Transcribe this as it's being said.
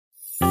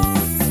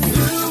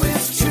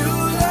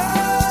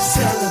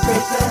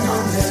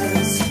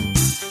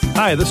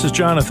Hi, this is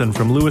Jonathan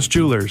from Lewis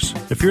Jewelers.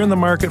 If you're in the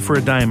market for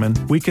a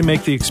diamond, we can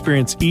make the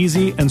experience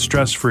easy and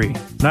stress-free.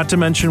 Not to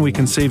mention we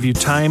can save you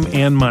time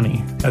and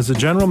money. As a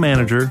general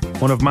manager,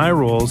 one of my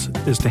roles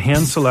is to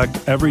hand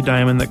select every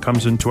diamond that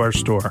comes into our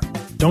store.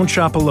 Don't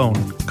shop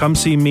alone. Come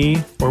see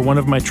me or one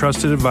of my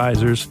trusted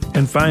advisors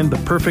and find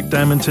the perfect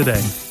diamond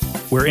today.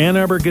 Where Ann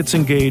Arbor gets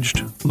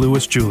engaged,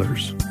 Lewis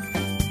Jewelers.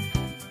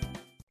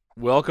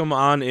 Welcome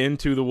on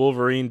into the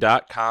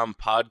Wolverine.com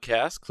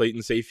podcast.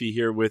 Clayton Sayfie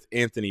here with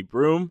Anthony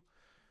Broom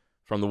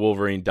from the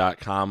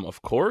Wolverine.com,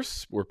 of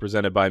course. We're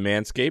presented by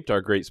Manscaped, our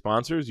great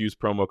sponsors. Use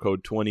promo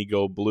code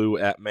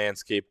 20GoBlue at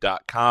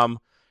Manscaped.com.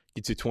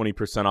 Gets you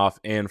 20% off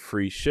and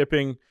free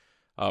shipping.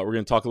 We're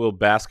going to talk a little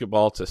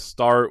basketball to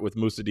start with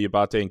Moussa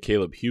Diabate and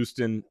Caleb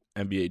Houston,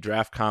 NBA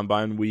Draft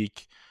Combine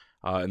Week.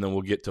 And then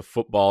we'll get to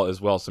football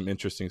as well, some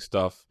interesting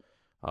stuff.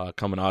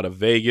 Coming out of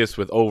Vegas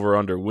with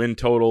over-under win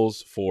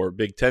totals for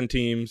Big Ten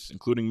teams,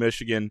 including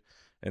Michigan,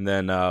 and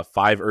then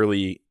 5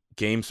 early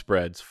game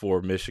spreads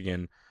for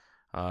Michigan,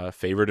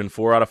 favored in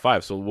 4 out of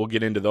 5. So we'll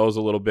get into those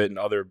a little bit and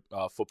other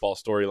football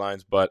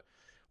storylines, but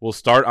we'll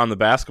start on the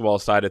basketball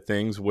side of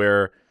things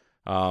where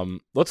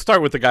let's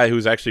start with the guy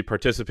who's actually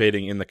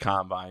participating in the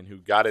Combine, who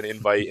got an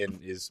invite and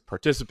is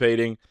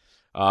participating,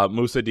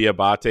 Moussa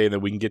Diabate, and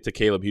then we can get to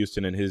Caleb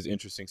Houston and his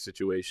interesting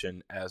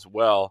situation as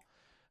well.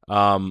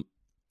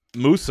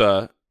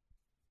 Moussa,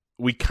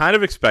 we kind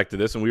of expected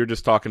this, and we were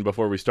just talking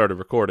before we started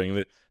recording,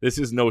 that this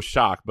is no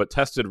shock, but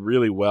tested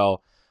really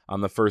well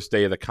on the first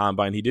day of the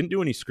Combine. He didn't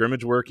do any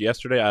scrimmage work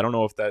yesterday. I don't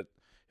know if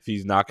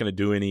he's not going to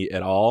do any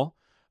at all.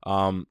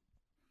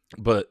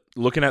 But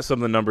looking at some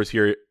of the numbers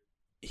here,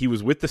 he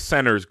was with the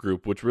centers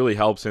group, which really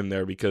helps him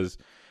there because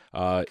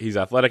he's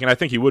athletic, and I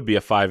think he would be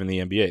a 5 in the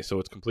NBA, so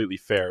it's completely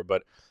fair.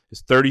 But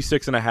his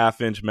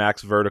 36.5-inch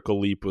max vertical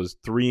leap was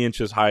 3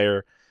 inches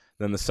higher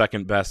than the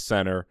second best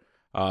center.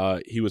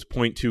 He was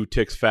 0.2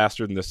 ticks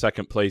faster than the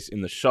second place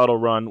in the shuttle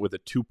run with a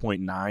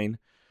 2.9,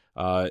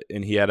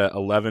 and he had a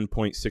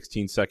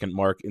 11.16 second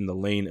mark in the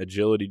lane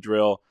agility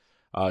drill.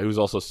 He was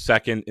also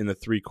second in the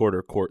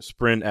three-quarter court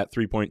sprint at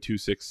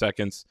 3.26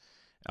 seconds,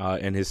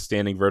 and his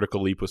standing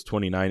vertical leap was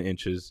 29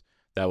 inches.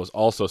 That was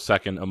also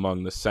second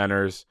among the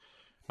centers.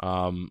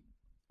 And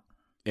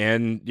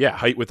yeah,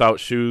 height without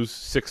shoes,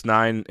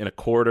 6'9 and a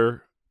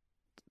quarter.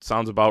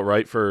 Sounds about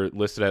right for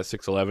listed at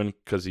 6'11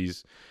 because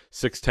he's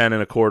 6'10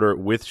 and a quarter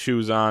with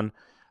shoes on.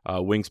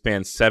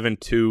 Wingspan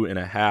 7'2 and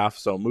a half.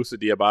 So Moussa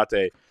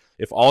Diabate,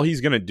 if all he's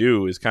going to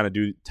do is kind of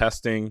do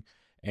testing,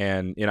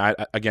 and I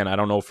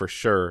don't know for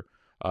sure.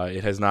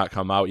 It has not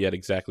come out yet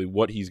exactly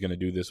what he's going to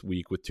do this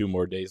week with 2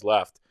 more days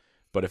left.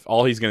 But if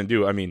all he's going to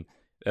do, I mean,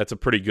 that's a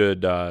pretty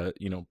good,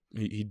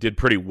 he did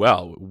pretty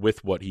well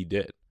with what he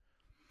did.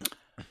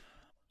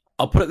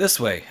 I'll put it this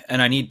way, and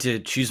I need to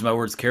choose my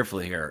words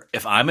carefully here.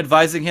 If I'm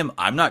advising him,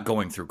 I'm not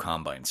going through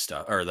combine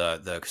stuff or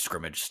the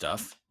scrimmage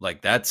stuff.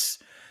 Like, that's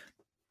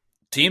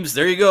teams.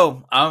 There you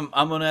go.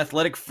 I'm an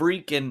athletic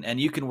freak,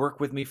 and you can work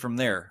with me from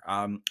there.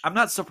 I'm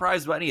not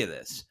surprised by any of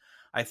this.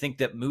 I think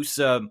that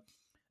Moussa,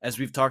 as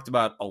we've talked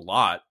about a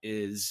lot,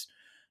 is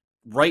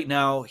right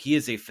now he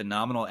is a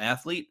phenomenal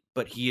athlete,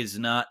 but he is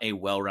not a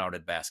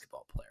well-rounded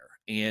basketball player.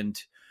 And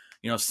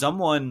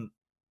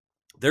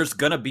there's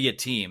going to be a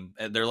team,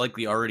 and there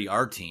likely already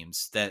are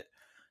teams, that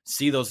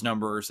see those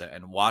numbers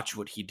and watch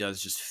what he does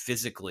just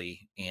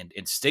physically and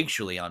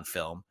instinctually on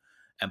film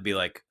and be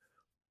like,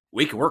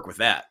 we can work with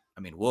that. I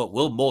mean,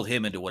 we'll mold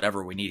him into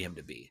whatever we need him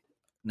to be.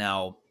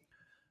 Now,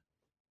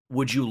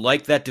 would you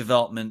like that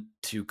development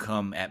to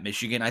come at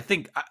Michigan? I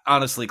think,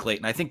 honestly,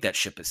 Clayton, I think that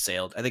ship has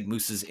sailed. I think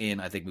Moussa's in.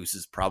 I think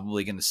Moussa's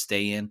probably going to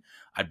stay in.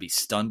 I'd be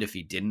stunned if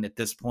he didn't at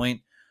this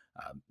point,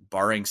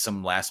 barring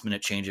some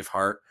last-minute change of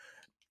heart.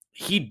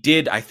 He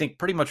did, I think,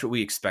 pretty much what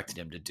we expected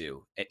him to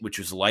do, which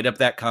was light up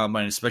that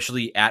combine,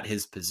 especially at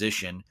his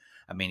position.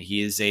 I mean,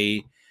 he is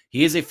a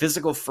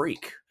physical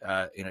freak.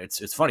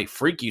 It's funny.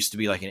 Freak used to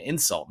be like an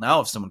insult. Now,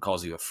 if someone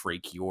calls you a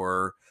freak,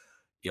 you're,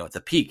 at the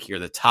peak. You're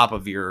the top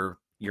of your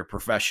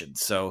profession.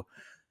 So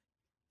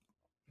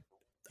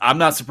I'm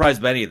not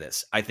surprised by any of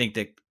this. I think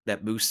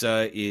that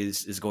Moussa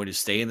is going to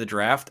stay in the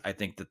draft. I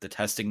think that the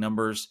testing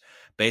numbers,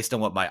 based on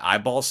what my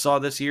eyeballs saw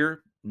this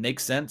year, make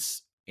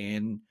sense,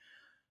 and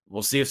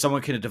we'll see if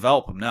someone can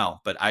develop him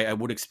now, but I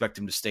would expect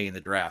him to stay in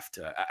the draft.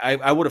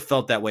 I would have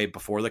felt that way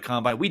before the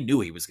combine. We knew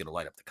he was going to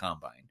light up the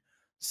combine.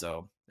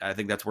 So I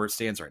think that's where it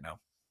stands right now.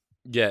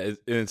 Yeah,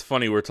 it's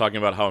funny we're talking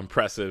about how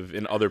impressive,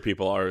 and other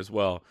people are as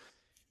well,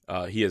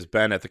 he has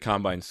been at the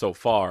combine so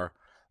far,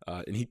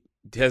 and he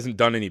hasn't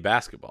done any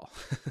basketball.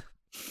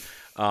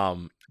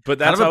 But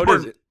that's how it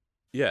is.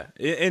 Yeah,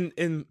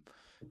 and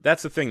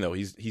that's the thing, though.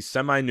 He's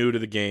semi-new to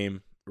the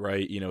game,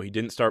 right? He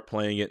didn't start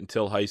playing it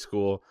until high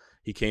school.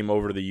 He came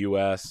over to the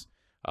U.S.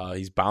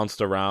 He's bounced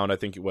around, I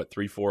think,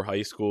 3-4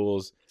 high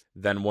schools,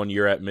 then 1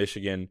 year at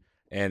Michigan,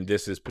 and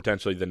this is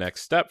potentially the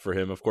next step for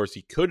him. Of course,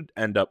 he could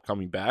end up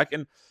coming back,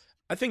 and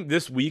I think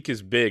this week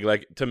is big.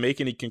 Like, to make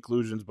any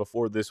conclusions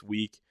before this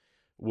week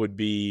would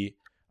be,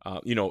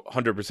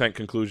 100%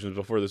 conclusions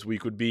before this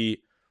week would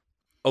be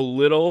a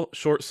little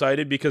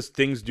short-sighted because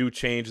things do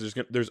change.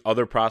 There's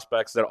other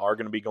prospects that are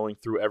going to be going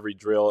through every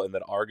drill and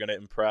that are going to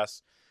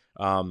impress.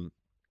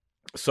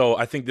 So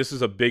I think this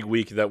is a big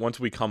week that once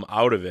we come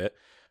out of it,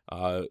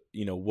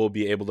 we'll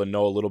be able to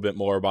know a little bit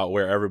more about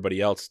where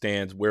everybody else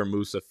stands, where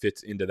Musa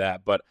fits into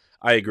that. But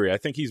I agree. I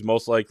think he's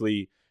most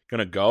likely going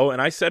to go. And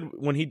I said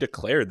when he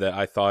declared that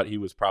I thought he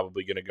was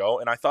probably going to go,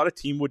 and I thought a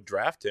team would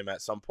draft him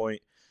at some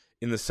point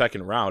in the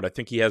second round. I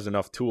think he has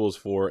enough tools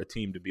for a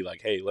team to be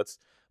like, hey, let's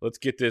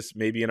get this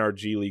maybe in our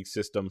G League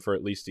system for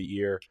at least a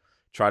year,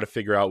 try to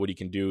figure out what he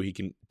can do. He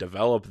can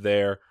develop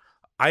there.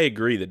 I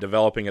agree that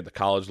developing at the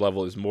college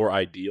level is more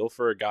ideal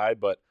for a guy,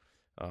 but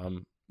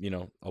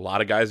a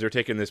lot of guys are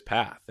taking this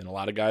path, and a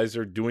lot of guys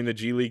are doing the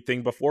G League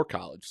thing before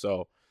college.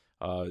 So,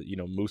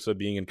 Musa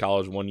being in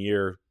college 1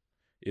 year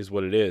is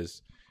what it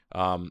is.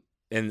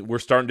 And we're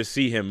starting to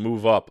see him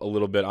move up a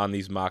little bit on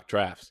these mock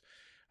drafts.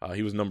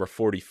 He was number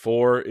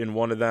 44 in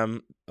one of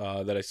them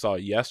that I saw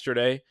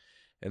yesterday.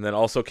 And then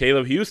also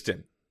Caleb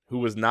Houston, who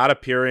was not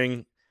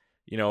appearing,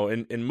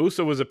 and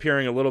Musa was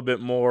appearing a little bit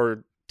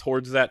more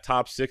towards that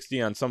top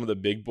 60 on some of the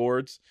big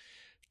boards.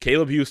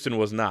 Caleb Houston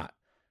was not.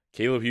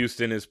 Caleb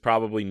Houston is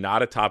probably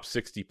not a top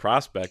 60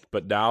 prospect,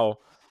 but now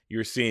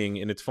you're seeing,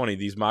 and it's funny,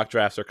 these mock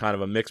drafts are kind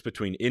of a mix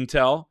between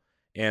intel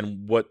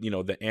and what,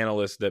 the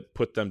analysts that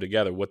put them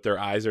together, what their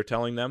eyes are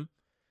telling them.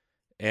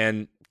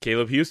 And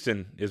Caleb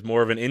Houston is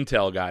more of an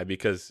intel guy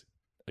because,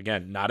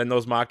 again, not in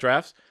those mock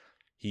drafts.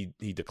 He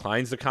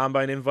declines the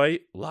combine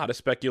invite. A lot of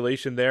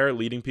speculation there,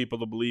 leading people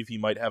to believe he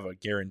might have a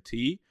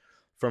guarantee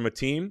from a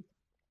team.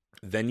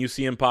 Then you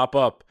see him pop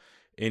up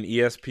in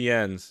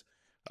ESPN's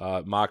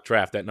mock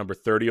draft at number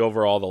 30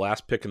 overall, the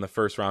last pick in the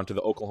first round to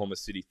the Oklahoma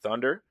City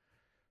Thunder.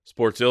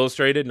 Sports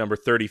Illustrated, number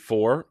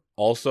 34,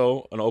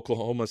 also an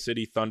Oklahoma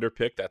City Thunder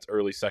pick. That's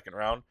early second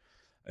round.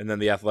 And then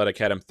The Athletic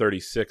had him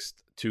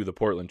 36th to the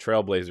Portland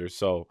Trailblazers.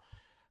 So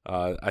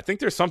I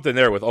think there's something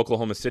there with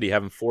Oklahoma City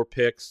having 4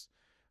 picks.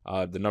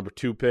 The number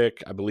 2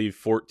 pick, I believe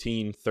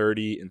 14,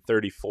 30, and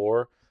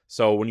 34.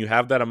 So when you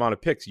have that amount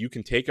of picks, you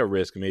can take a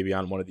risk maybe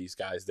on one of these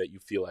guys that you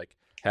feel like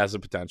has the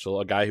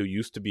potential, a guy who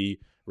used to be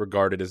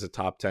regarded as a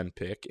top 10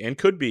 pick and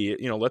could be,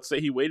 let's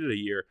say he waited a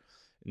year,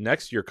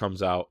 next year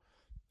comes out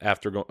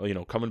after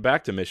coming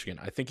back to Michigan.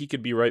 I think he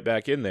could be right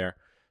back in there.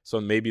 So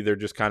maybe they're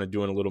just kind of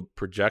doing a little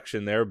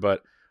projection there.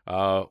 But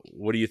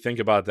what do you think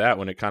about that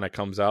when it kind of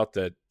comes out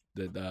that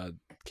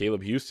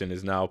Caleb Houston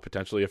is now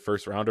potentially a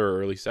first rounder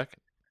or early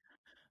second?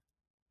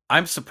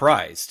 I'm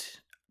surprised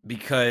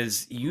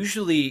because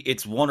usually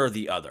it's one or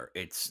the other.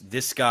 It's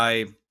this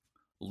guy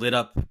lit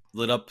up,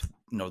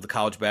 the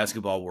college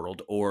basketball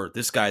world, or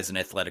this guy's an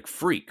athletic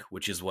freak,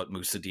 which is what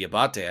Musa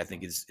Diabate, I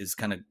think, is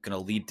kind of going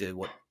to lead to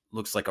what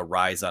looks like a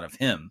rise out of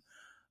him.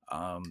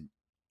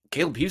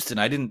 Caleb Houston,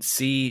 I didn't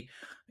see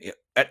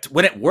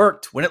when it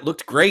worked, when it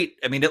looked great.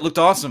 I mean, it looked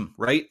awesome,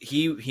 right?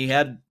 He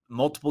had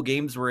multiple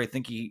games where I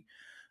think he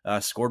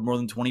scored more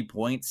than 20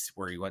 points,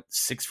 where he went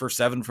 6 for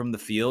 7 from the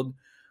field.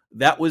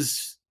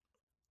 Let's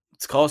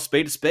call a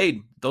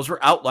spade. Those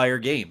were outlier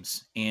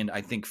games. And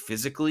I think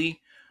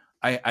physically,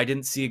 I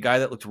didn't see a guy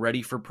that looked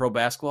ready for pro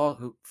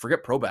basketball.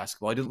 Forget pro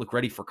basketball. I didn't look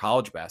ready for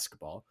college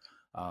basketball.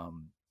 A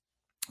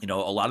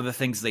lot of the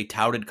things they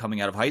touted coming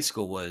out of high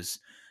school was,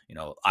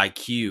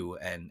 IQ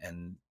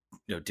and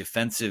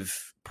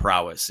defensive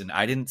prowess. And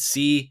I didn't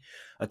see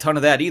a ton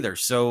of that either.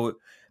 So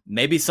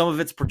maybe some of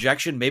it's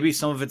projection. Maybe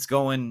some of it's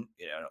going,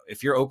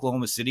 if you're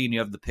Oklahoma City and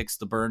you have the picks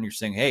to burn, you're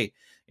saying, hey,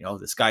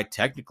 this guy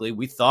technically,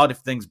 we thought if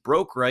things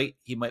broke right,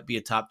 he might be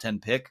a top 10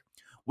 pick.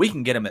 We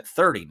can get him at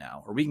 30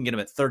 now, or we can get him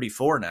at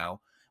 34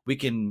 now. We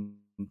can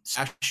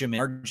stash him in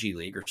our G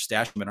League or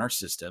stash him in our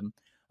system,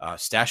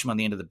 stash him on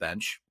the end of the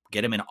bench,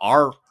 get him in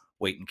our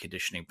weight and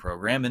conditioning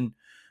program, and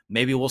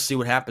maybe we'll see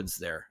what happens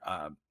there.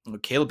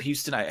 Caleb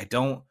Houston, I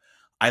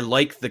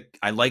like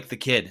the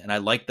kid and I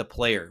like the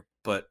player,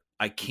 but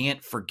I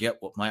can't forget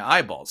what my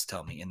eyeballs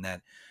tell me, in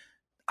that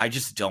I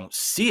just don't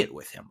see it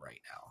with him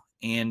right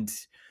now. And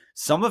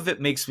some of it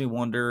makes me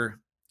wonder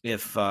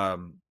if,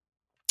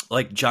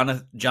 like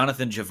Jonathan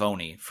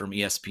Givony from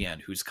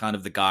ESPN, who's kind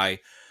of the guy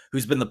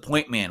who's been the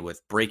point man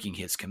with breaking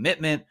his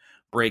commitment,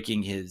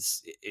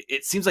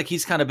 it seems like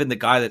he's kind of been the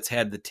guy that's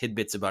had the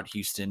tidbits about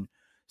Houston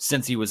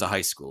since he was a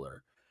high schooler.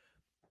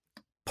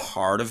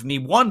 Part of me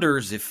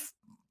wonders if,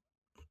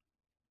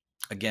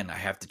 again, I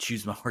have to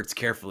choose my words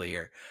carefully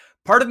here.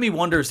 Part of me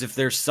wonders if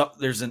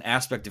there's an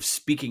aspect of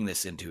speaking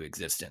this into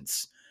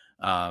existence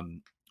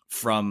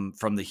from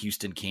the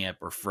Houston camp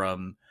or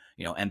from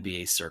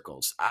NBA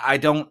circles. I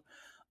don't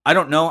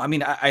know. I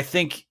mean, I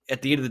think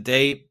at the end of the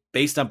day,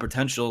 based on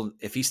potential,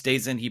 if he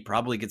stays in, he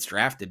probably gets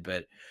drafted.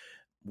 But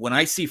when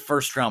I see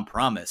first round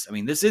promise, I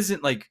mean, this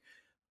isn't like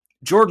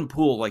Jordan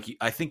Poole. Like,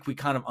 I think we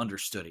kind of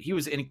understood it. He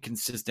was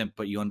inconsistent,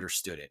 but you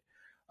understood it.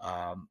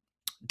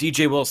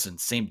 DJ Wilson,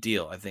 same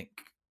deal. I think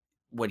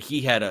when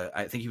he had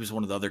I think he was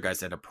one of the other guys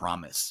that had a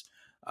promise.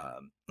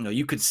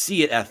 You could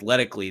see it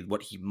athletically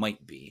what he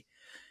might be.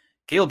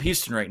 Caleb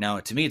Houston right now,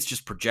 to me, it's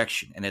just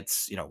projection. And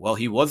it's,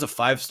 he was a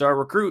 5-star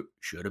recruit,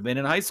 should have been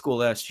in high school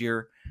last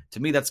year. To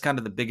me, that's kind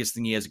of the biggest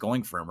thing he has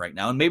going for him right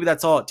now. And maybe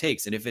that's all it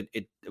takes. And if it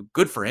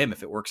good for him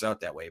if it works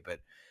out that way, but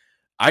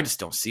I just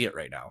don't see it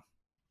right now.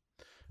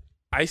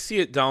 I see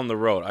it down the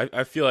road.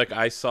 I feel like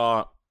I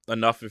saw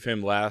enough of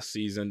him last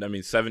season. I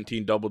mean,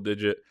 17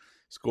 double-digit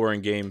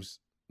scoring games.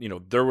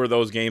 There were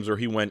those games where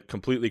he went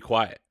completely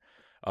quiet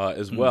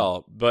as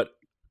well. But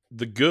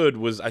the good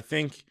was, I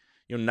think,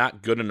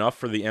 not good enough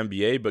for the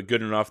NBA, but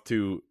good enough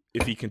to,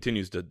 if he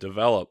continues to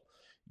develop,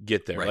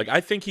 get there. Right. Like, I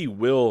think he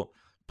will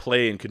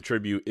play and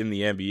contribute in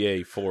the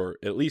NBA for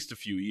at least a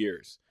few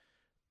years.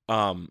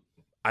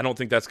 I don't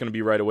think that's going to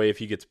be right away if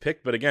he gets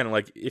picked. But again,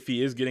 like, if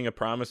he is getting a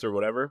promise or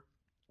whatever,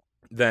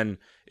 then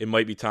it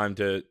might be time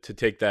to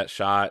take that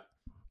shot.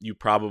 You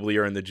probably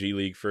are in the G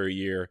League for a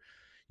year.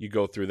 You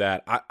go through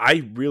that.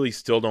 I really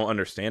still don't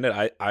understand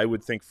it. I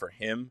would think for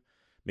him,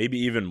 maybe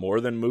even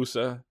more than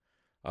Musa,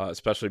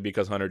 especially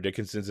because Hunter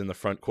Dickinson's in the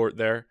front court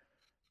there.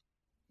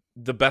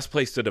 The best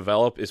place to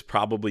develop is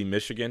probably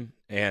Michigan,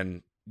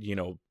 and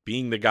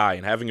being the guy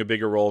and having a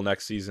bigger role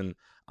next season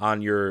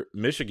on your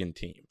Michigan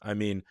team. I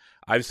mean,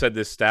 I've said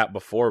this stat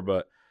before,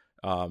 but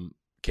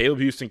Caleb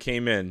Houston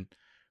came in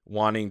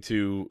wanting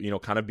to,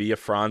 kind of be a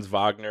Franz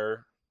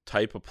Wagner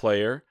type of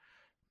player,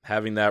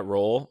 having that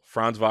role.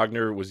 Franz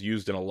Wagner was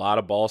used in a lot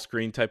of ball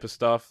screen type of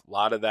stuff, a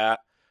lot of that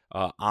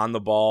on the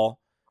ball.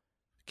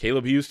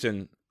 Caleb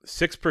Houston,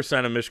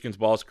 6% of Michigan's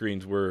ball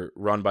screens were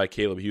run by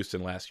Caleb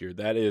Houston last year.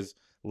 That is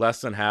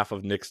less than half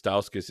of Nick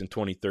Stauskas in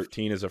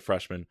 2013 as a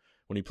freshman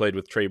when he played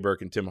with Trey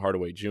Burke and Tim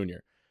Hardaway Jr.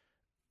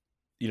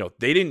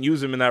 They didn't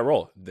use him in that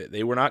role.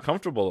 They were not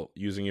comfortable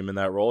using him in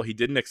that role. He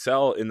didn't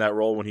excel in that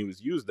role when he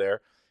was used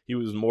there. He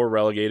was more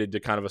relegated to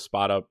kind of a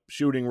spot-up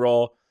shooting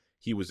role.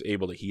 He was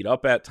able to heat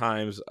up at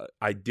times.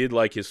 I did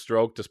like his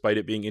stroke, despite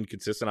it being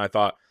inconsistent. I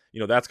thought,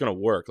 that's going to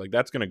work. Like,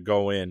 that's going to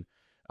go in.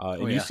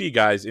 You see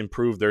guys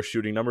improve their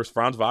shooting numbers.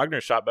 Franz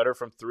Wagner shot better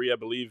from three, I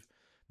believe,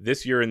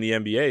 this year in the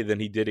NBA than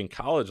he did in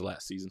college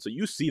last season. So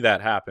you see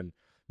that happen,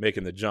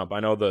 making the jump. I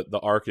know the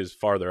arc is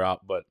farther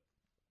out, but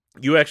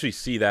you actually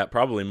see that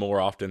probably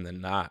more often than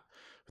not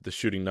with the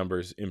shooting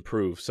numbers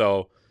improve.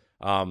 So,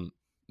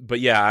 but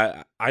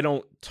yeah, I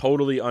don't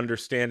totally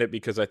understand it,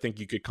 because I think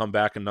you could come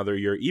back another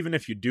year, even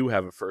if you do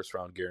have a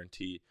first-round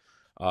guarantee,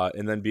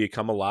 and then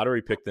become a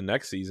lottery pick the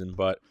next season.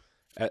 But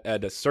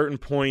at a certain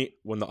point,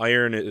 when the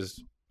iron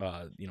is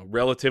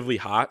relatively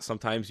hot,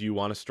 sometimes you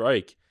want to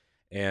strike.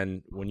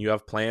 And when you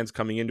have plans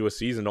coming into a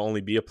season to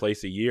only be a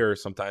place a year,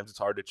 sometimes it's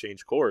hard to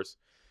change course.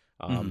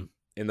 And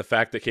the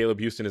fact that Caleb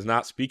Houston is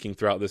not speaking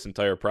throughout this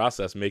entire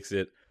process makes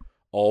it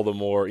all the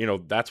more,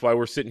 that's why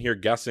we're sitting here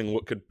guessing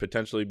what could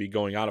potentially be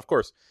going on. Of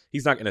course,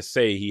 he's not going to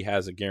say he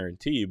has a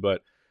guarantee,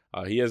 but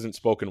he hasn't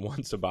spoken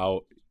once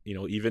about,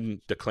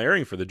 even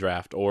declaring for the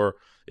draft, or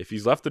if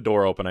he's left the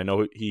door open. I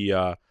know he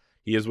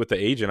is with the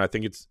agent. I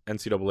think it's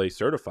NCAA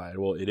certified.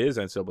 Well, it is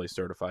NCAA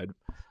certified.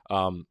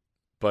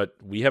 But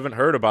we haven't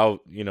heard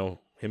about,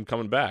 him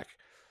coming back.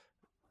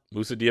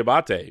 Musa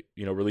Diabate,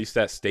 released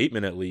that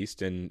statement at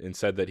least and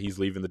said that he's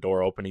leaving the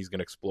door open. He's going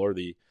to explore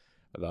the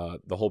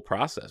whole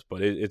process,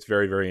 but it's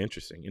very, very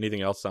interesting.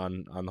 Anything else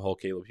on the whole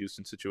Caleb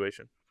Houston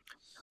situation?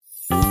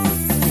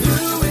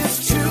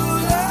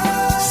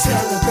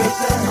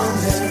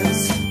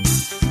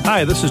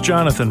 Hi, this is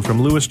Jonathan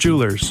from Lewis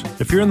Jewelers.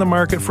 If you're in the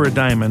market for a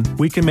diamond,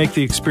 we can make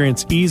the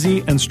experience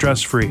easy and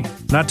stress-free.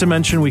 Not to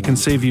mention, we can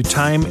save you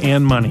time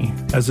and money.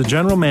 As a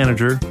general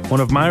manager, one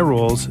of my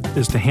roles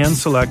is to hand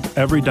select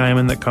every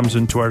diamond that comes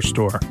into our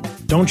store.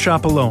 Don't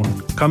shop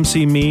alone. Come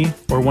see me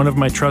or one of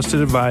my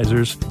trusted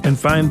advisors and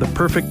find the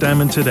perfect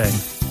diamond today.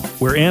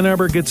 Where Ann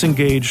Arbor gets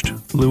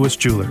engaged, Lewis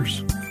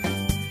Jewelers.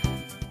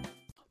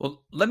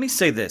 Well, let me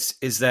say this,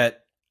 is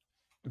that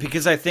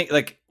because I think,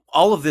 like,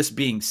 all of this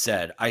being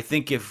said, I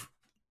think if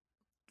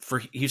for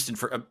Houston,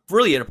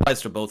 really it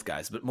applies to both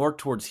guys, but more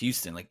towards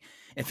Houston, like,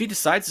 if he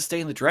decides to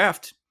stay in the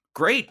draft,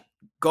 great,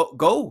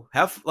 go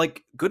have,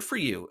 like, good for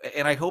you.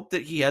 And I hope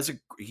that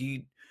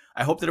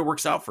I hope that it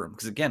works out for him,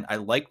 because again, I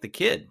like the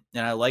kid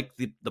and I like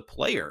the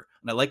player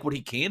and I like what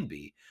he can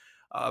be.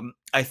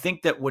 I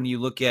think that when you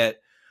look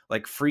at,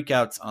 like,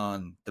 freakouts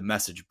on the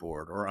message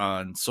board or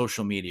on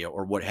social media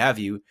or what have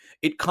you,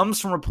 it comes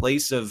from a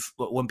place of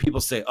when people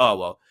say, "Oh,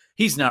 well,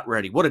 he's not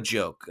ready. What a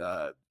joke.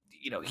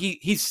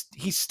 He's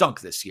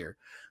stunk this year."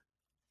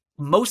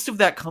 Most of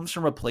that comes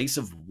from a place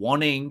of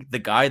wanting the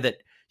guy that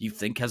you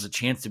think has a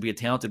chance to be a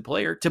talented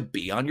player to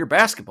be on your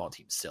basketball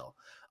team still.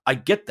 I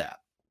get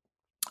that.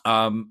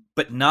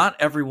 But not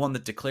everyone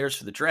that declares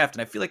for the draft,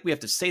 and I feel like we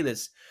have to say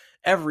this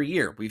every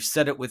year. We've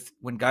said it with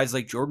when guys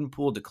like Jordan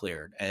Poole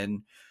declared,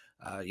 and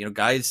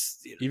guys,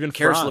 even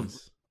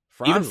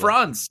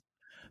Franz.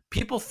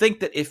 People think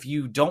that if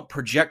you don't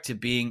project to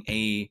being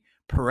a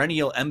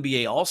perennial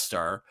NBA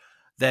All-Star,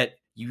 that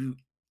you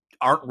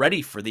aren't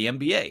ready for the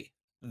NBA.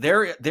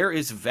 There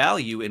is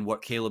value in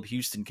what Caleb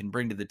Houston can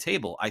bring to the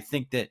table. I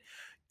think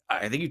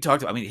you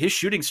talked about, his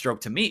shooting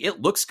stroke, to me,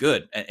 it looks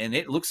good and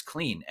it looks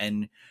clean.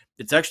 And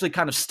it's actually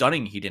kind of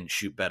stunning he didn't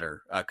shoot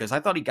better, because I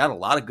thought he got a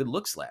lot of good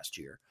looks last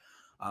year.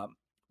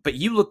 But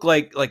you look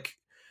like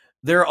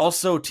there are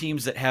also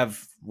teams that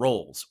have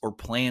roles or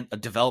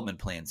development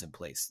plans in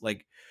place.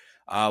 Like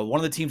one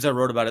of the teams I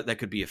wrote about it that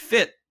could be a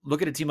fit.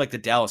 Look at a team like the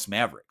Dallas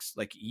Mavericks.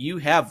 Like you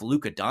have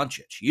Luka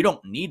Doncic. You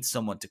don't need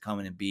someone to come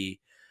in and be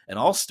an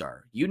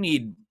all-star. You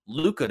need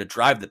Luka to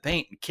drive the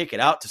paint and kick it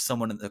out to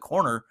someone in the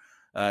corner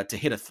to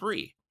hit a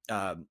three.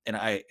 And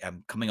I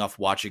am coming off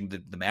watching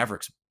the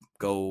Mavericks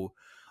go.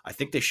 I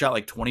think they shot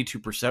like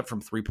 22%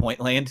 from 3-point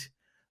land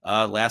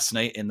last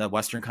night in the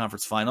Western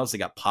Conference Finals. They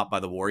got popped by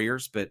the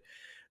Warriors, but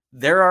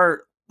there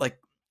are like,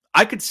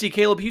 I could see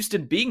Caleb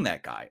Houston being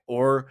that guy,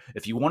 or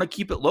if you want to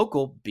keep it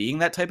local, being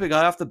that type of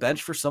guy off the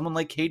bench for someone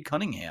like Cade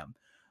Cunningham.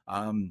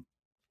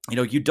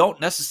 You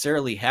don't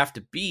necessarily have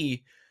to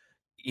be,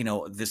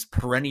 this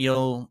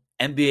perennial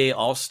NBA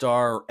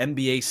All-Star, or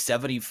NBA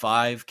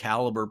 75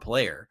 caliber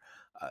player.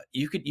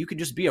 You could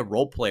just be a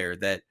role player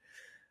that,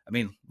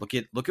 look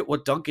at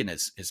what Duncan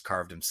has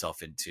carved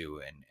himself into,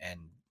 and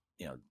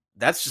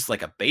that's just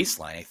like a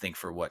baseline, I think,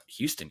 for what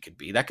Houston could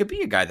be. That could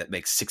be a guy that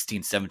makes $16,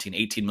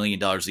 $17, $18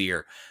 million a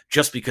year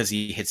just because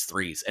he hits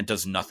threes and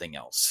does nothing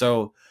else.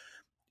 So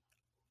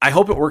I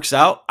hope it works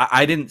out.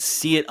 I didn't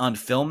see it on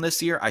film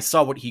this year. I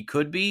saw what he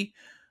could be.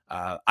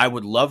 I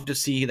would love to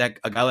see a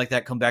guy like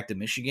that come back to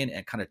Michigan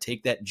and kind of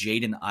take that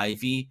Jaden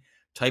Ivey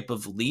type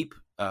of leap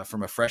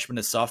from a freshman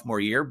to sophomore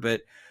year,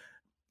 but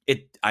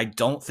I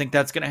don't think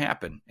that's going to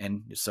happen.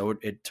 And so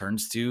it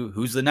turns to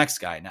who's the next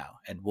guy now.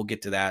 And we'll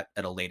get to that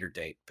at a later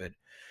date. But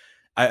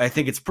I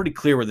think it's pretty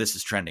clear where this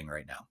is trending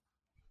right now.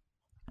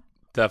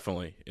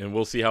 Definitely. And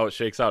we'll see how it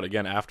shakes out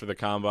again after the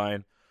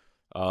combine.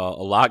 A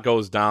lot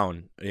goes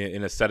down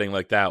in a setting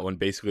like that when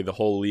basically the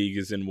whole league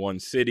is in one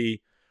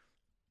city.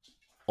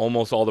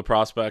 Almost all the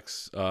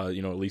prospects, at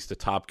least the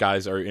top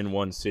guys are in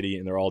one city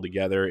and they're all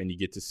together, and you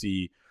get to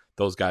see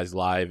those guys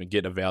live and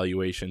get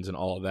evaluations and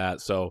all of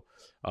that. So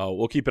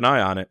we'll keep an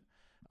eye on it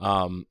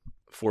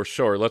for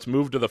sure. Let's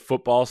move to the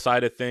football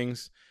side of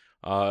things.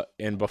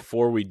 And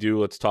before we do,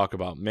 let's talk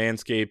about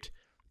Manscaped.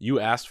 You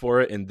asked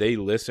for it and they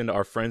listened.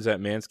 Our friends at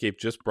Manscaped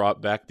just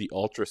brought back the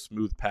Ultra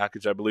Smooth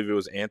package. I believe it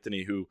was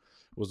Anthony who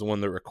was the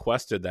one that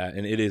requested that,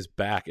 and it is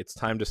back. It's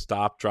time to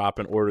stop, drop,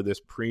 and order this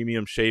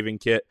premium shaving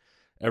kit.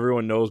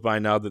 Everyone knows by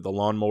now that the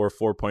Lawnmower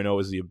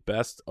 4.0 is the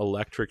best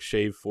electric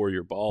shave for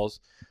your balls.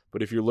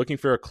 But if you're looking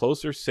for a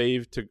closer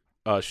shave to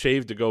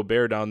go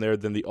bare down there,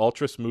 then the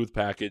Ultra Smooth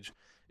package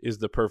is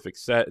the perfect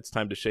set. It's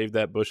time to shave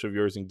that bush of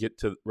yours and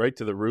get right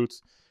to the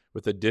roots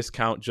with a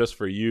discount just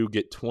for you.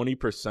 Get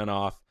 20%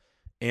 off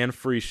and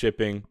free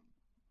shipping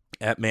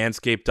at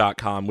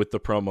manscaped.com with the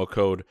promo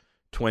code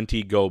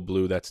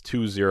 20GOBLUE. That's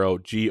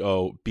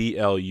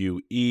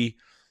 20GOBLUE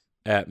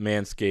at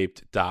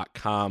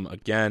manscaped.com.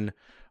 Again,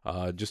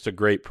 just a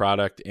great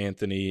product,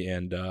 Anthony,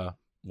 and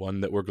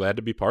one that we're glad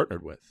to be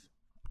partnered with.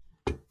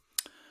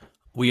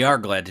 We are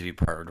glad to be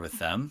partnered with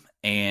them.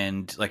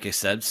 And like I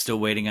said, still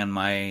waiting on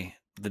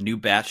the new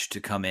batch to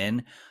come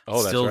in.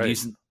 Oh, still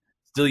that's right.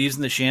 Still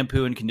using the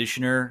shampoo and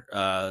conditioner.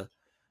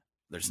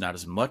 There's not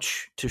as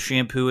much to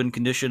shampoo and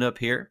condition up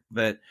here,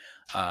 but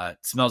it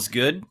smells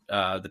good.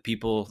 The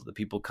people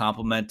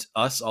compliment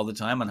us all the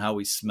time on how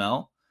we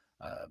smell.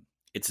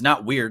 It's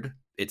not weird.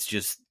 It's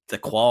just the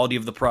quality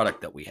of the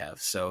product that we have.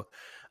 So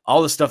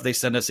all the stuff they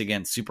send us,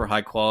 again, super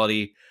high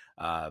quality.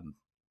 I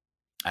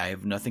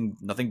have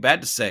nothing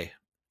bad to say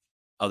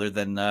other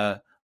than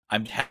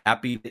I'm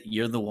happy that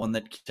you're the one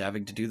that keeps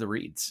having to do the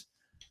reads.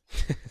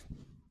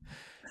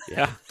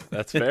 Yeah,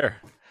 that's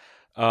fair.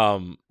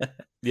 So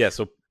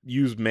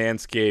use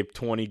Manscaped,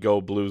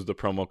 20GOBLUES, the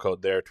promo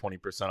code there,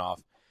 20%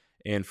 off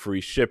and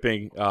free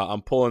shipping.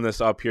 I'm pulling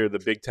this up here, the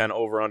Big Ten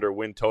over-under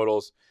win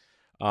totals.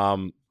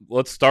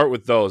 Let's start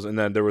with those. And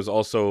then there was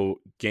also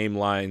game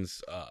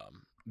lines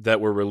that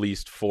were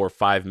released for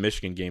 5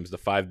 Michigan games, the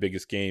 5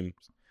 biggest games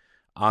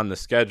on the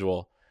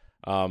schedule.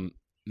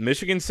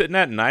 Michigan's sitting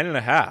at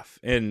 9.5,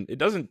 and it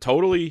doesn't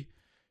totally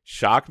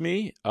shock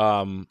me.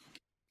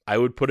 I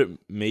would put it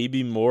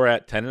maybe more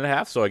at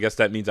 10.5, so I guess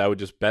that means I would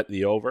just bet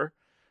the over.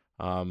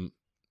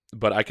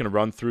 But I can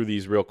run through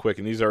these real quick,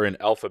 and these are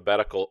in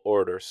alphabetical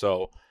order,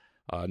 so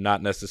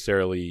not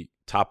necessarily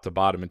top to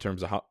bottom in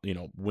terms of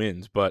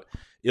wins. But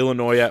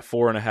Illinois at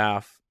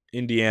 4.5,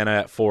 Indiana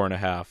at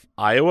 4.5,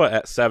 Iowa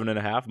at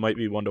 7.5 might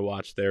be one to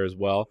watch there as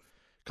well,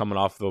 coming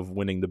off of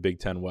winning the Big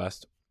Ten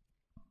West.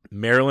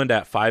 Maryland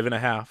at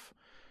 5.5.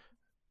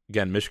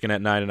 Again, Michigan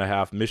at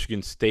 9.5.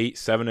 Michigan State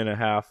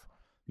 7.5.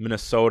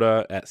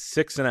 Minnesota at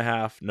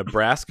 6.5.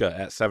 Nebraska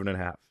at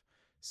 7.5.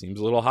 Seems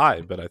a little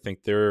high, but I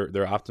think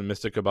they're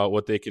optimistic about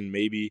what they can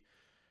maybe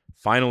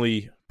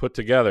finally put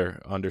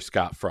together under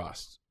Scott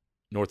Frost.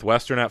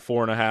 Northwestern at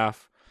 4.5.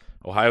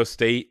 Ohio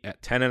State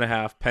at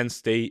 10.5. Penn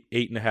State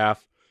 8.5.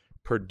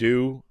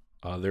 Purdue,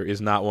 there is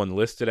not one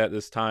listed at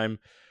this time.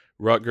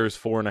 Rutgers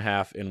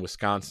 4.5, and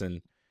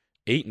Wisconsin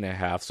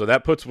 8.5. So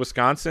that puts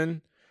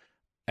Wisconsin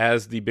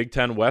as the Big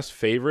Ten West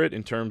favorite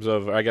in terms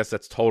of, I guess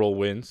that's total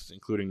wins,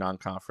 including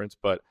non-conference,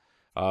 but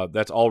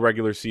that's all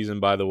regular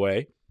season, by the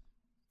way.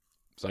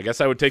 So I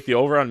guess I would take the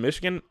over on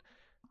Michigan.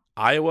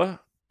 Iowa,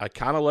 I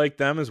kind of like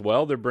them as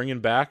well. They're bringing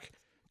back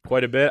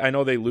quite a bit. I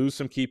know they lose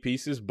some key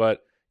pieces,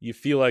 but you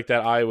feel like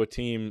that Iowa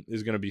team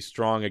is going to be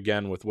strong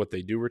again with what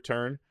they do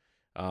return.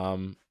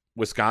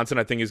 Wisconsin,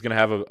 I think, is going to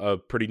have a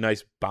pretty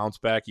nice bounce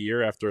back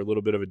year after a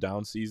little bit of a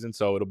down season.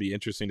 So it'll be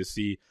interesting to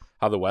see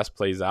how the West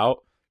plays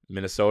out.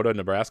 Minnesota,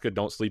 Nebraska,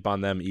 don't sleep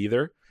on them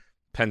either.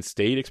 Penn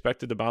State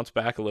expected to bounce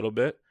back a little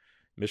bit.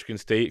 Michigan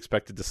State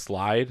expected to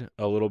slide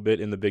a little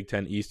bit in the Big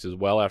Ten East as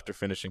well after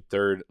finishing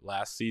third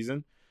last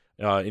season.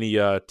 Any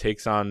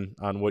takes on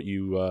what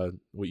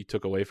you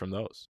took away from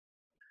those?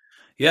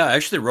 Yeah, I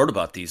actually wrote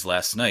about these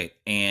last night,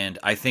 and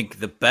I think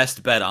the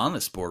best bet on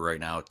this board right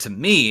now, to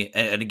me,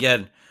 and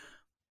again,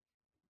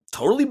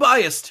 totally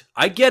biased.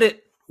 I get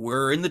it.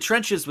 We're in the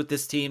trenches with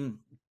this team,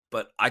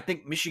 but I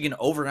think Michigan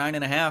over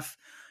 9.5.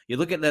 You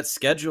look at that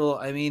schedule.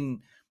 I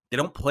mean, they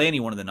don't play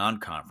anyone in the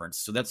non-conference,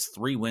 so that's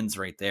 3 wins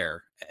right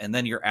there. And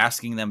then you're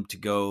asking them to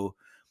go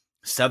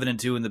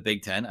 7-2 in the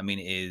Big Ten. I mean,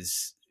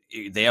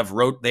 they have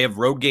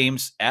road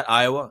games at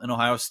Iowa and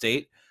Ohio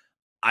State.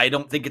 I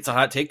don't think it's a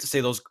hot take to say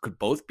those could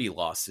both be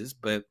losses,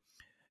 but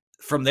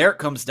from there it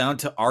comes down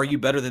to, are you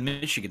better than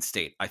Michigan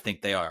State? I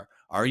think they are.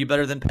 Are you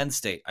better than Penn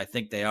State? I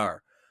think they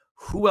are.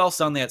 Who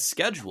else on that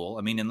schedule?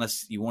 I mean,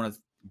 unless you want to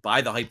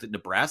buy the hype that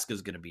Nebraska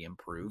is going to be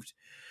improved,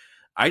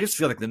 I just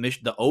feel like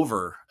the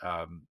over.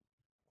 I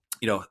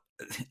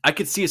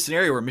could see a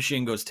scenario where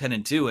Michigan goes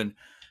 10-2 and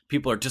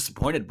people are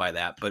disappointed by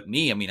that. But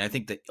I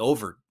think the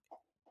over,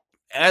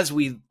 as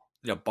we,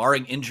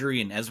 barring injury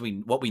and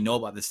what we know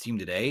about this team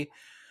today,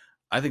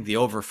 I think the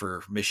over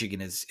for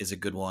Michigan is a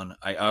good one.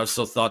 I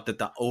also thought that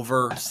the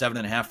over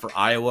 7.5 for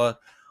Iowa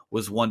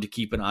was one to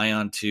keep an eye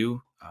on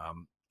too.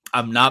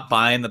 I'm not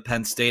buying the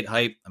Penn State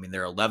hype. I mean,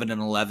 they're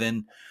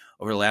 11-11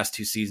 over the last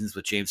 2 seasons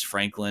with James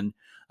Franklin.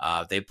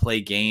 They play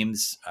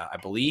games. I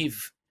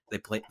believe they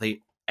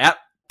at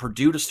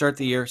Purdue to start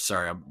the year.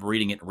 Sorry, I'm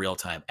reading it in real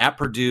time. At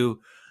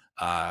Purdue,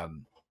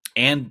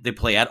 and they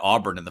play at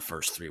Auburn in the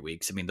first 3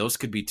 weeks. I mean, those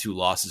could be 2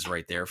 losses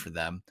right there for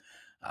them.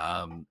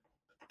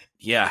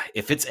 Yeah,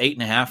 if it's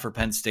 8.5 for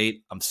Penn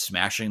State, I'm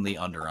smashing the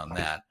under on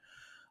that.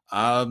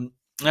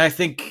 I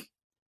think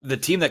the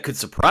team that could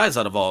surprise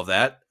out of all of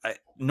that,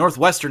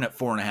 Northwestern at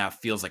 4.5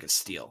 feels like a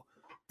steal.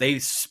 They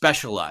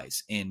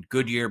specialize in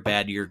good year,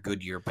 bad year,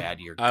 good year, bad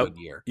year, good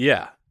year.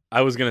 Yeah,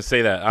 I was going to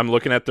say that. I'm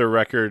looking at their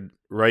record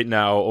right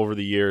now over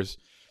the years.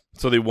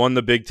 So they won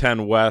the Big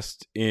Ten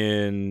West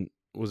in,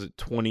 was it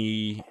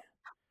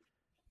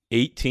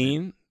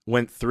 2018?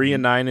 Went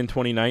 3-9 in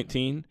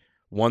 2019.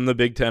 Won the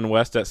Big Ten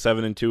West at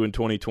 7-2 in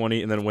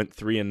 2020, and then went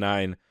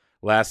 3-9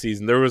 last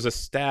season. There was a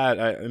stat,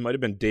 it might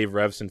have been Dave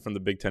Revson from the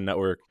Big Ten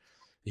Network.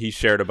 He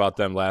shared about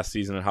them last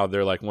season and how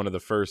they're like one of the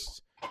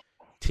first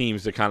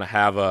teams to kind of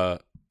have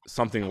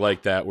something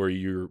like that where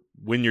you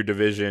win your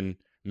division,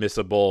 miss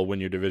a bowl, win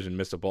your division,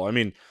 miss a bowl. I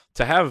mean,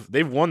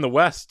 they've won the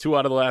West 2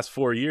 out of the last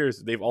 4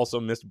 years. They've also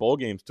missed bowl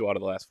games 2 out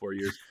of the last 4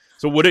 years.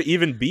 So would it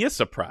even be a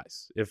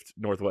surprise if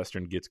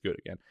Northwestern gets good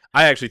again?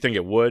 I actually think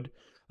it would.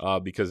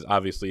 Because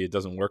obviously it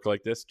doesn't work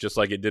like this, just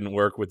like it didn't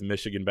work with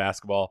Michigan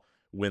basketball,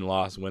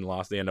 win-loss,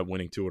 win-loss. They end up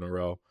winning 2 in a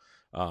row.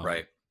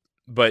 Right.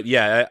 But,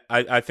 yeah,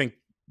 I think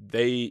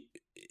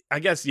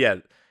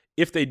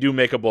if they do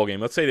make a bowl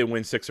game, let's say they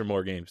win 6 or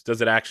more games,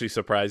 does it actually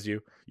surprise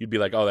you? You'd be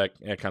like, oh,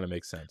 that kind of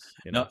makes sense.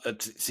 No,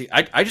 see,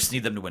 I just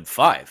need them to win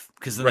 5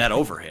 because then that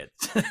over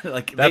hits.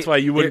 That's why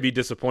you wouldn't be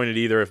disappointed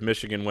either if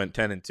Michigan went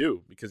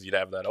 10-2 because you'd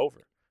have that over.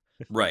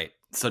 Right.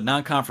 So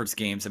non-conference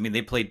games, I mean,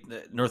 they played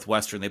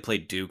Northwestern, they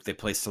played Duke, they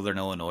played Southern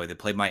Illinois, they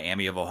played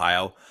Miami of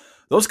Ohio.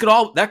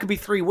 That could be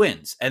 3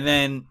 wins. And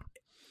then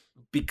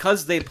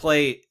because they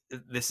play,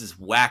 this is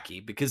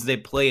wacky, because they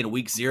play in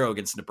week 0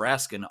 against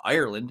Nebraska and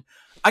Ireland,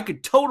 I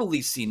could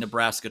totally see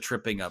Nebraska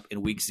tripping up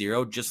in week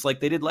 0, just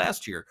like they did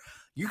last year.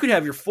 You could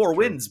have your 4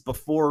 wins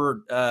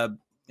before October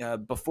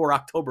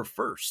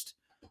 1st.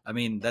 I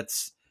mean,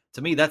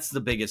 to me, that's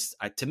the biggest.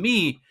 To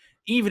me,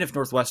 even if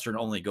Northwestern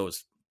only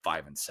goes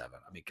 5-7.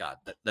 I mean, God,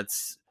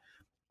 that's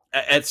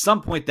at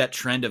some point that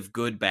trend of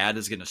good, bad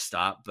is going to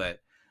stop. But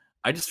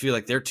I just feel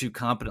like they're too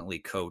competently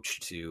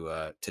coached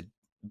to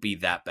be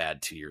that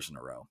bad 2 years in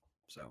a row.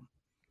 So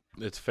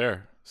it's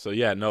fair. So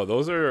yeah, no,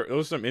 those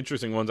are some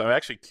interesting ones. I'm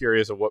actually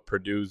curious of what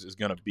Purdue's is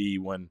going to be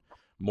when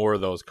more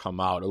of those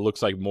come out. It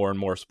looks like more and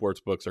more sports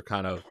books are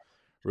kind of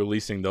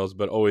releasing those,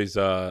 but always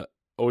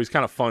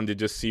kind of fun to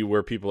just see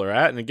where people are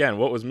at. And again,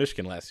 what was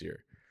Michigan last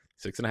year?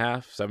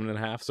 6.5,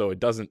 7.5. So it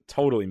doesn't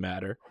totally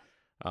matter,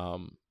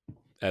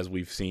 as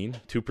we've seen.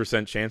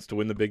 2% chance to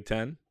win the Big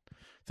Ten. I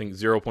think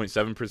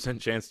 0.7%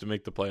 chance to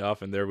make the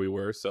playoff, and there we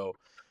were. So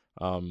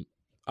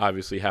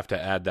obviously have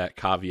to add that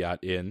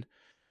caveat in.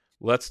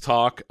 Let's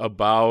talk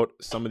about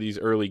some of these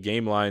early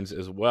game lines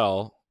as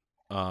well.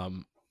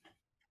 5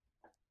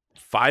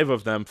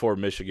 of them for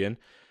Michigan.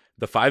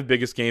 The 5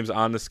 biggest games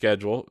on the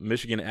schedule.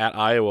 Michigan at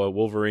Iowa.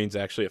 Wolverines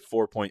actually a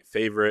 4-point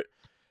favorite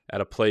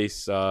at a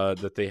place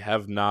that they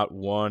have not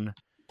won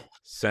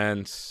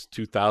since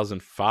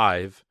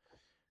 2005.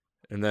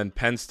 And then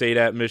Penn State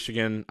at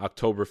Michigan,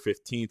 October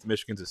 15th.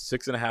 Michigan's a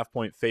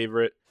 6.5-point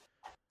favorite.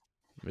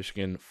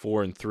 Michigan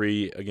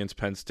 4-3 against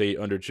Penn State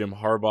under Jim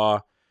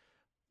Harbaugh.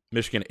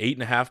 Michigan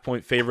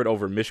 8.5-point favorite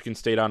over Michigan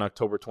State on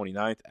October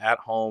 29th at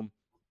home.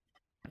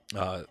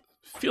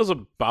 Feels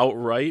about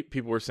right.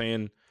 People were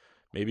saying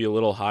maybe a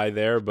little high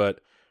there, but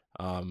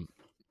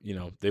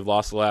they've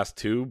lost the last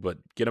two. But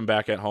get them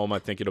back at home. I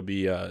think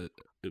Michigan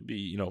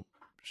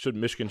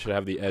should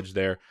have the edge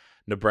there.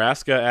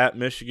 Nebraska at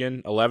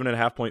Michigan,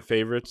 11.5-point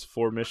favorites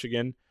for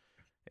Michigan,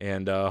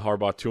 and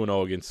Harbaugh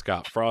 2-0 against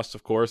Scott Frost,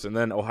 of course. And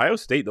then Ohio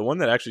State, the one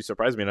that actually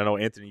surprised me, and I know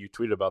Anthony, you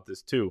tweeted about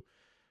this too.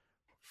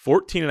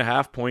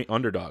 14.5-point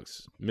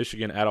underdogs,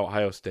 Michigan at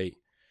Ohio State.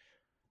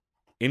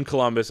 In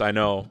Columbus, I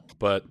know,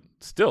 but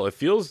still, it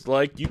feels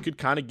like you could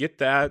kind of get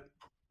that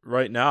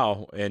right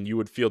now, and you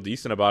would feel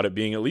decent about it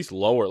being at least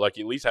lower, like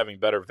at least having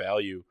better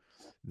value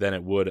than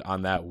it would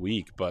on that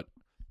week. But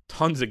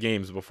tons of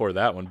games before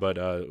that one. But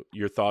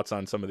your thoughts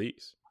on some of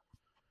these?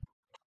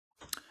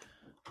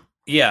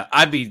 Yeah,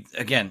 I'd be,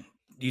 again,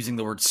 using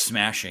the word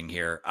smashing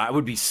here. I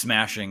would be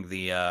smashing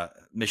the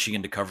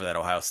Michigan to cover that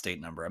Ohio State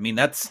number. I mean,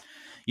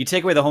 you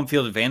take away the home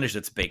field advantage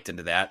that's baked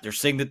into that. They're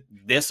saying that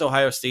this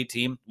Ohio State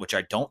team, which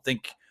I don't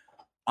think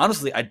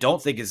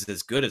is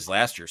as good as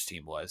last year's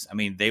team was. I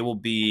mean, they will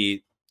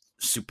be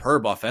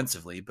superb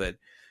offensively, but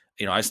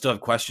I still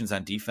have questions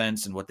on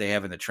defense and what they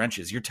have in the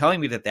trenches. You're telling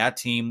me that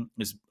team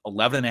is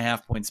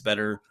 11.5 points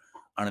better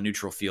on a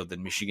neutral field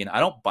than Michigan. I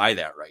don't buy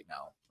that right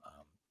now.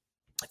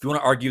 If you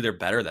want to argue they're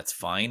better, that's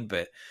fine,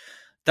 but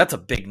that's a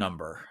big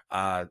number.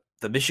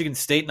 The Michigan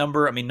State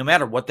number, I mean, no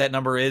matter what that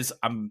number is,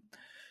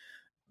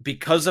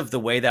 because of the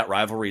way that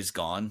rivalry's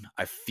gone,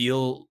 I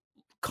feel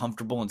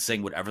comfortable in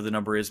saying whatever the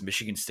number is,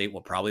 Michigan State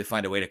will probably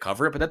find a way to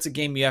cover it, but that's a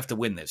game you have to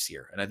win this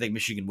year, and I think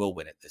Michigan will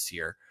win it this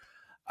year.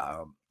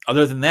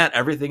 Other than that,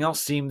 everything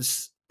else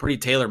seems pretty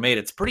tailor-made.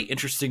 It's pretty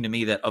interesting to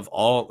me that of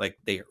all, like,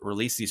 they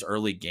release these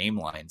early game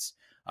lines,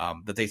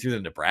 that they threw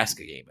the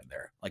Nebraska game in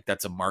there. Like,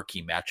 that's a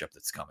marquee matchup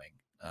that's coming.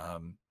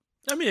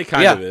 I mean, it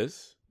kind of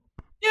is.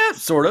 Yeah,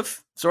 sort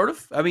of.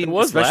 I mean, it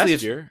was especially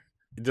last year.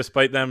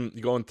 Despite them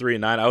going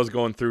 3-9, I was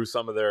going through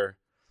some of their,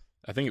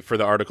 I think for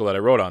the article that I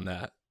wrote on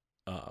that,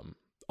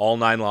 all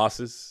 9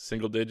 losses,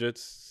 single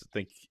digits, I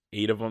think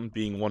 8 of them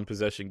being one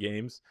possession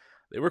games.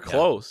 They were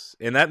close.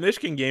 And that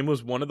Michigan game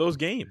was one of those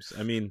games.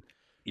 I mean,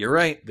 you're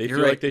right. They feel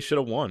like they should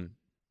have won.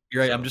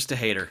 You're right. So. I'm just a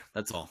hater.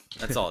 That's all.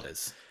 That's all it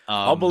is.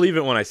 I'll believe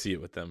it when I see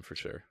it with them for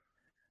sure.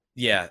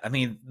 Yeah. I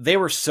mean,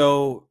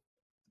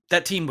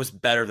 that team was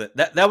better than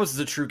that was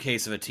the true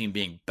case of a team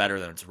being better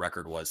than its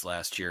record was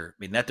last year. I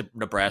mean, that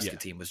Nebraska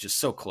team was just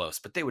so close,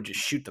 but they would just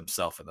shoot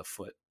themselves in the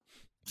foot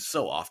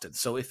so often.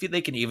 So if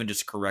they can even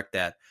just correct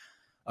that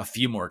a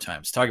few more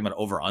times, talking about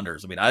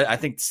over-unders, I mean, I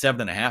think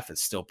 7.5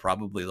 is still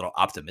probably a little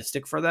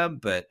optimistic for them,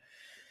 but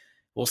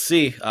we'll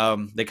see.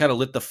 They kind of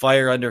lit the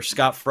fire under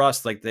Scott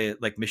Frost like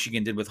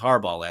Michigan did with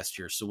Harbaugh last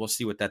year. So we'll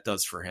see what that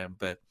does for him.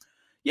 But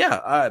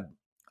yeah,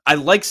 I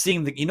like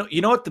seeing you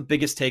know what the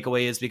biggest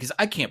takeaway is, because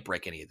I can't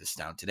break any of this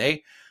down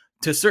today.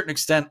 To a certain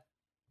extent,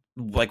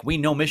 like, we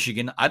know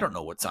Michigan. I don't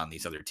know what's on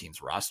these other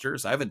teams'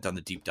 rosters. I haven't done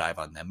the deep dive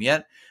on them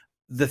yet.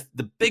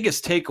 The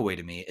biggest takeaway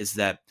to me is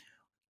that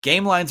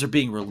game lines are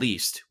being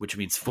released, which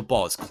means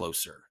football is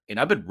closer. And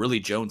I've been really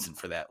jonesing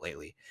for that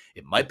lately.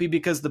 It might be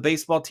because the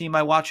baseball team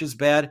I watch is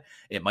bad.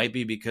 It might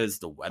be because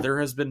the weather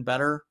has been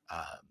better.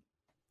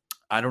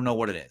 I don't know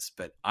what it is,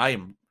 but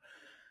I'm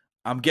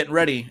getting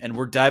ready, and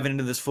we're diving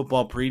into this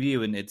football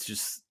preview, and it's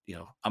just,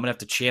 I'm going to have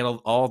to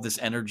channel all this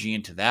energy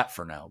into that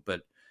for now,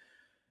 but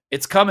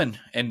it's coming,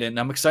 and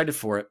I'm excited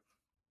for it.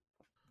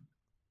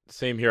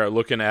 Same here.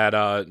 Looking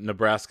at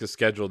Nebraska's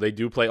schedule, they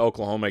do play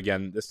Oklahoma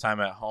again, this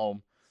time at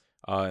home,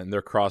 and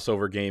their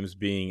crossover games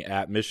being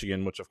at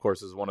Michigan, which, of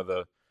course, is one of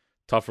the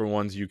tougher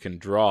ones you can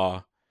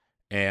draw,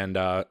 and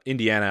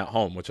Indiana at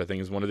home, which I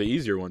think is one of the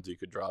easier ones you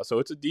could draw. So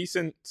it's a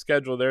decent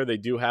schedule there. They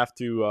do have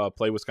to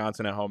play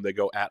Wisconsin at home. They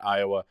go at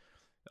Iowa.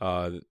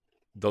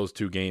 Those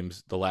 2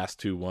 games, the last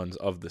 2 ones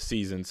of the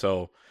season.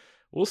 So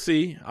we'll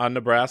see on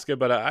Nebraska,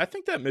 but I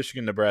think that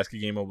Michigan-Nebraska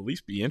game will at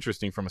least be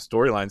interesting from a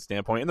storyline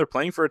standpoint, and they're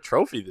playing for a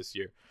trophy this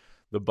year,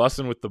 the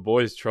Bussin' with the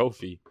Boys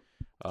trophy.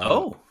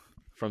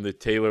 From the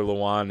Taylor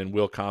Lewan and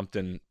Will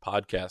Compton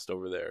podcast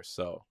over there.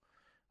 So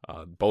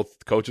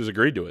both coaches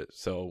agreed to it.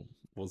 So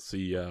we'll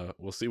see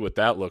what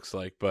that looks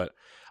like. But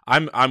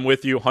I'm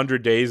with you.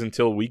 100 days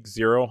until week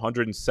 0,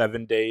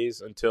 107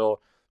 days until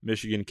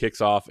Michigan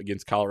kicks off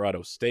against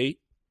Colorado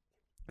State,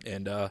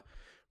 and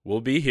we'll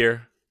be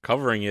here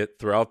covering it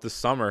throughout the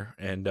summer,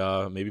 and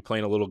maybe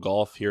playing a little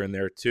golf here and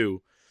there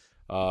too.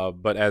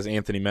 But as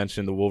Anthony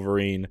mentioned, the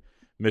Wolverine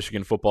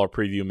Michigan Football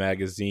Preview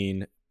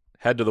Magazine,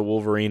 head to the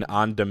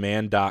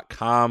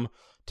WolverineOnDemand.com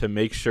to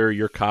make sure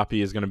your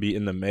copy is going to be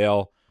in the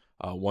mail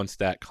once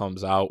that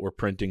comes out. We're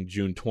printing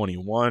June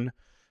 21,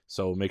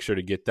 so make sure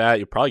to get that.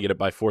 You'll probably get it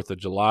by 4th of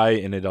July,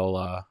 and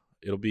it'll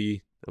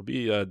be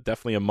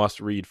definitely a must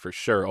read for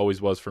sure.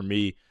 Always was for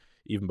me,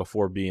 even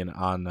before being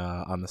on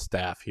the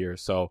staff here.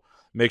 So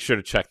make sure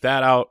to check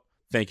that out.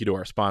 Thank you to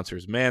our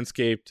sponsors,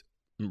 Manscaped.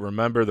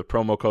 Remember, the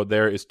promo code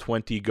there is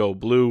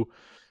 20GoBlue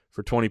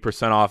for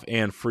 20% off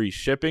and free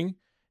shipping.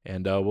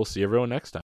 And we'll see everyone next time.